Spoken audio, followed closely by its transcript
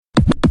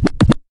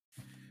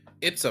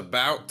It's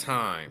about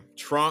time.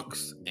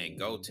 Trunks and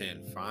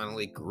Goten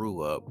finally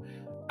grew up.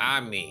 I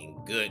mean,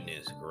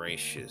 goodness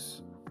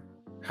gracious.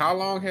 How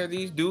long have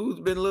these dudes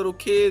been little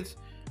kids?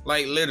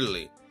 Like,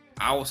 literally.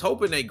 I was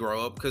hoping they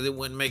grow up because it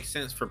wouldn't make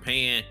sense for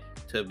Pan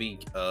to be,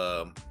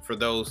 for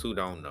those who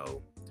don't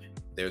know,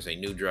 there's a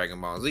new Dragon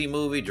Ball Z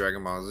movie,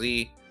 Dragon Ball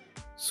Z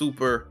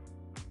Superheroes.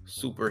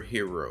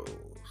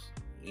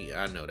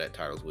 Yeah, I know that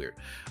title's weird.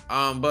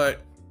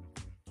 But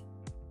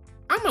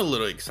I'm a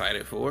little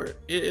excited for it.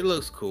 It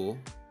looks cool.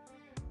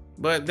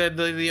 But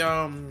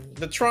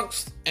the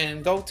Trunks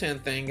and Goten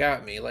thing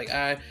got me. Like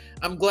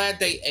I'm glad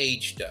they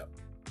aged up.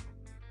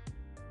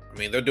 I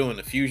mean, they're doing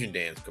the fusion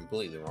dance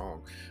completely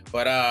wrong.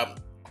 But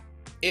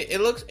it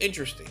looks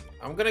interesting.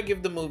 I'm gonna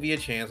give the movie a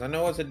chance. I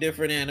know it's a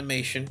different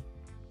animation,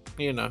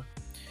 you know.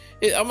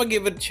 I'm gonna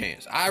give it a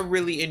chance. I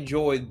really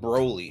enjoyed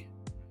Broly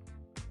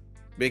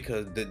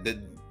because the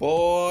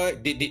boy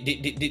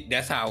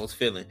that's how I was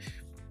feeling.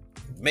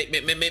 Make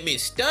me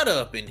stutter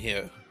up in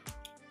here.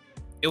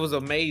 It was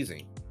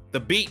amazing. The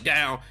beat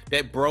down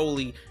that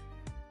Broly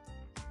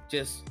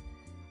just,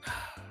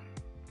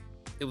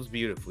 it was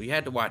beautiful. You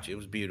had to watch it. It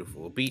was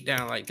beautiful. A beat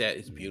down like that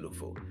is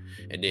beautiful.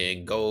 And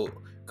then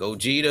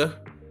Gogeta,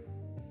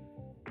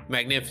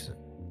 magnificent.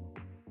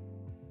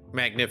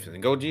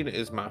 Gogeta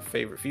is my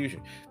favorite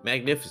fusion.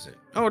 Magnificent.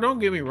 Oh, don't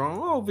get me wrong.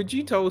 Oh,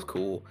 Vegito is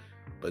cool.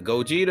 But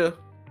Gogeta,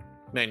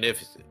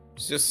 magnificent.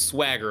 It's just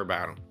swagger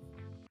about him.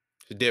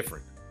 It's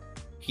different.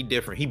 He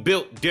different. He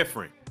built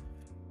different.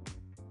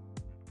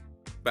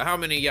 But how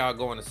many of y'all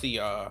going to see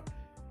or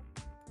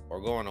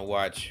going to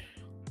watch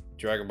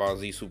Dragon Ball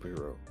Z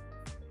Superhero?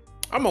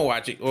 I'm gonna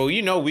watch it. Well,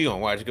 you know we gonna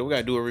watch it because we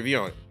gotta do a review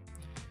on it.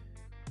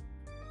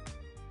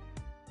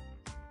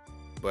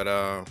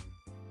 But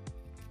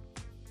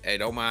hey,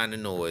 don't mind the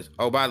noise.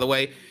 Oh, by the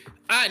way,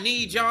 I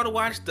need y'all to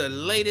watch the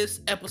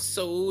latest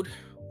episode.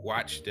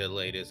 Watch the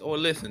latest or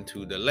listen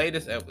to the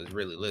latest episode.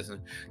 Really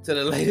listen to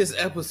the latest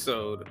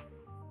episode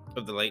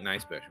of the late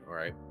night special. All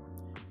right.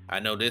 I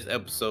know this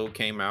episode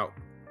came out.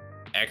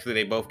 Actually,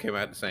 they both came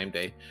out the same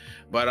day.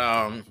 But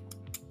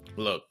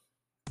look,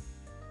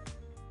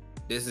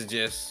 this is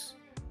just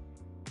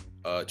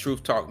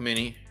Truth Talk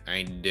Mini. I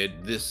ain't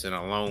did this in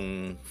a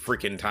long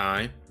freaking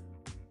time.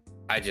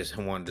 I just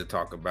wanted to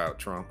talk about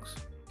Trunks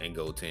and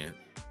Goten,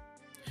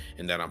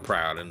 and that I'm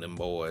proud of them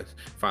boys.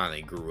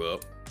 Finally grew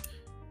up.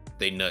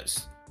 They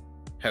nuts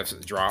have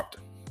dropped.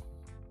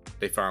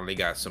 They finally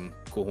got some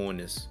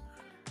cojones.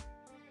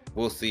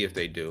 We'll see if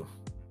they do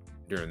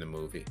during the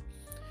movie.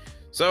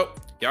 So,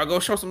 y'all go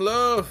show some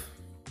love.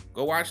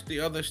 Go watch the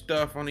other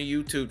stuff on the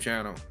YouTube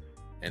channel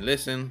and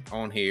listen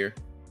on here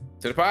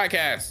to the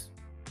podcast.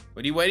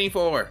 What are you waiting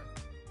for?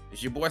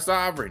 It's your boy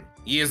Sovereign.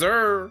 Yes,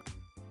 sir.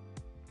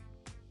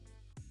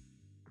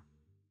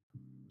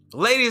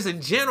 Ladies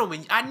and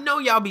gentlemen, I know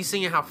y'all be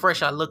seeing how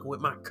fresh I look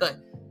with my cut.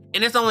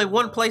 And it's only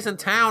one place in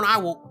town I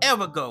will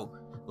ever go.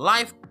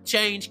 Life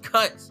Change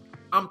Cuts.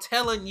 I'm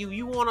telling you,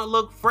 you want to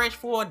look fresh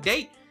for a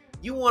date?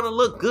 You want to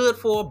look good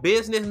for a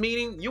business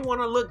meeting? You want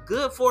to look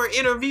good for an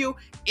interview?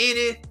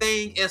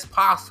 Anything is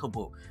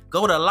possible.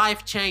 Go to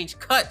Life Change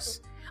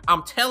Cuts.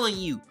 I'm telling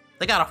you,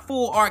 they got a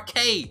full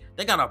arcade.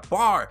 They got a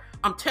bar.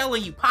 I'm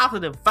telling you,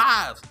 positive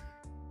vibes.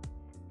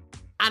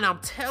 And I'm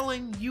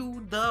telling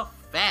you the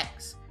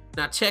facts.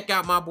 Now check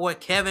out my boy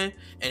Kevin,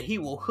 and he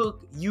will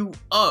hook you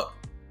up.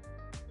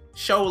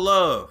 Show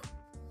love.